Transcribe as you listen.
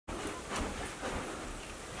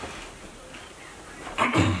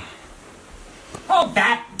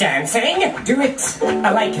Dancing? Do it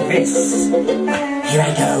like this. Here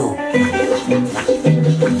I go.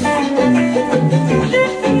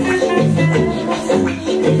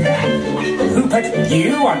 Who put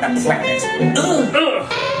you on the planet?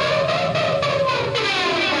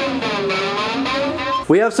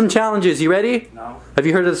 We have some challenges. You ready? No. Have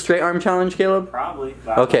you heard of the straight arm challenge, Caleb? Probably.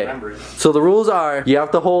 But I don't Okay. remember it. So the rules are, you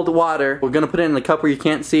have to hold water. We're gonna put it in a cup where you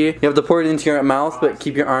can't see. You have to pour it into your mouth, but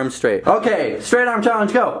keep your arms straight. Okay, straight arm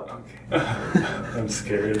challenge, go. I'm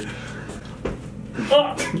scared.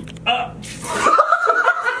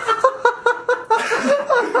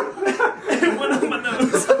 It went up my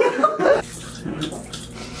nose.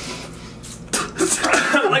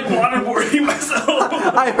 I'm like waterboarding myself.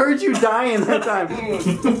 I heard you dying that time.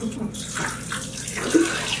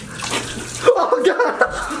 Oh God!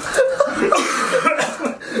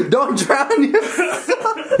 Don't drown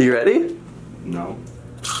yourself. You ready? No.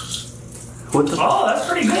 What the? Oh, that's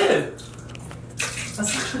pretty good.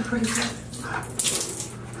 That's actually pretty good.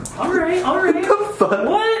 Alright, alright. What the fuck?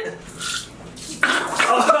 What?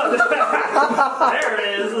 Oh, there it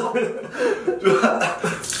is.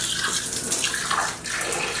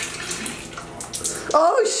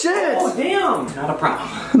 Oh shit! Oh, damn. Not a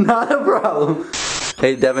problem. Not a problem.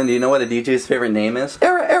 Hey Devin, do you know what a DJ's favorite name is?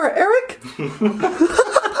 Eric?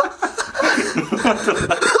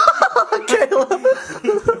 Caleb.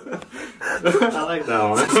 I like that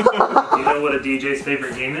one. You know what a DJ's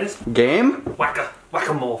favorite game is? Game?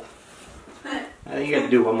 Whack-a-mole. I think you gotta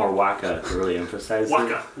do one more waka to really emphasize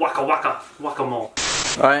it. Whack-a-mole.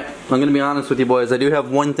 Alright, I'm gonna be honest with you boys. I do have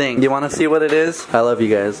one thing. Do you wanna see what it is? I love you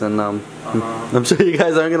guys, and I'm sure you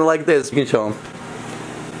guys aren't gonna like this. You can show them.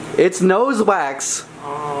 It's nose wax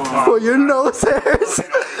for your nose hairs. That's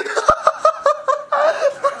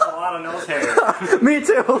a lot of nose hair. Me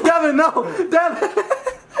too. Devin, no! Devin!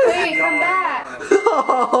 Wait, come back.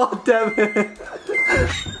 Oh, Devin.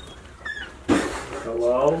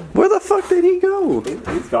 Hello? Where the fuck did he go?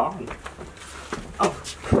 He's gone. Oh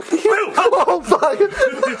fuck!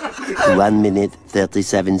 1 minute,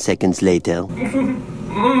 37 seconds later.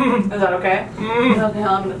 Is that okay? Is that okay?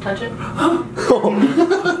 I'm gonna touch it.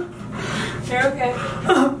 You're okay.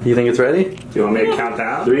 You think it's ready? Do you want me to count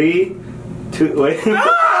down? 3, 2, wait. I'm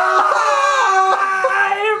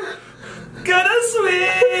gonna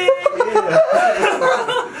swing!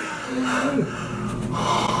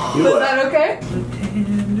 Was that okay?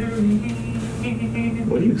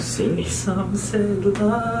 What are you singing? Some said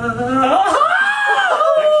love.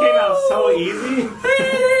 That came out so easy.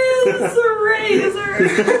 It's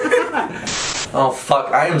Oh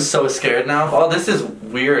fuck, I am so scared now. Oh, this is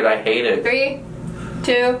weird, I hate it. 3,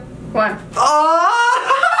 2, 1.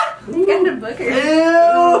 Oh! You got a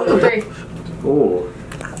booger. Ew! 3. Ooh.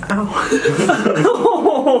 Ow.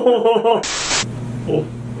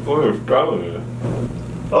 Oh, it's probably.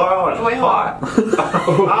 Oh, Wait, hot.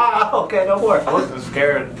 Okay, don't worry. I wasn't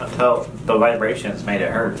scared until the vibrations made it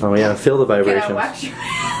hurt. Oh yeah, feel the Can I vibrations. wax you?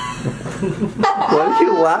 What are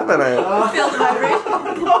you laughing at? Feel the vibration.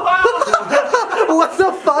 What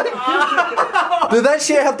the fuck? Did that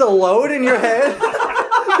shit have to load in your head?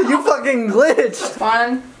 You fucking glitched.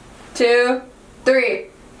 1, 2, 3.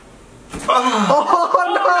 Oh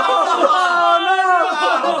no!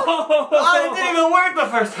 Oh, it didn't even work the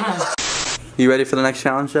first time. You ready for the next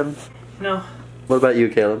challenge, Devin? No, What about you,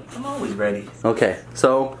 Caleb? I'm always ready. Okay,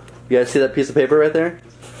 so you guys see that piece of paper right there?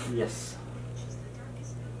 Yes.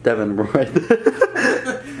 Devin, right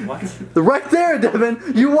there. What? Right there, Devin!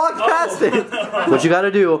 You walked past it! What you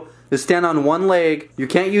gotta do is stand on one leg. You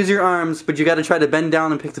can't use your arms, but you gotta try to bend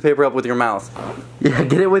down and pick the paper up with your mouth. Yeah,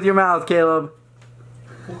 get it with your mouth, Caleb.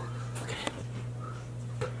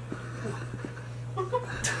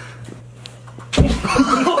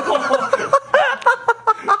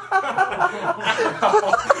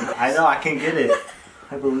 I know, I can get it.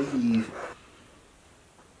 I believe.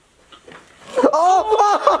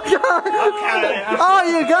 Oh God!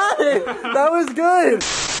 Oh, you got it! That was good!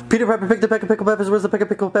 Peter Piper picked a peck of pickled peppers. Where's the peck of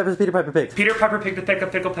pickled peppers Peter Piper picked? Peter Piper picked a peck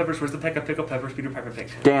of pickled peppers. Where's the peck of pickled peppers Peter Piper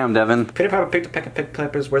picked? Damn, Devin. Peter Piper picked a peck of pickled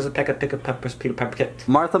peppers. Where's the peck of pickled peppers Peter Piper picked?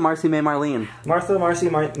 Martha, Marcy, May, Marlene. Martha, Marcy,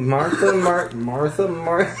 Martha, Martha, Marcy,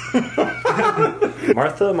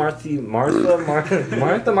 Martha, Marcy,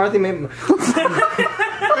 Martha, Martha, May.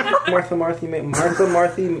 Martha, Marcy, May, Martha,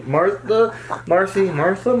 Marcy, Martha, Marcy,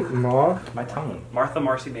 Martha, my tongue. Martha,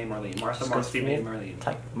 Marcy, May, Marlene. Martha, Marcy, May, Marlene.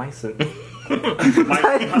 Type Myson.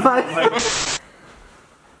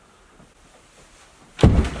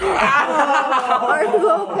 Are you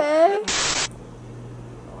okay?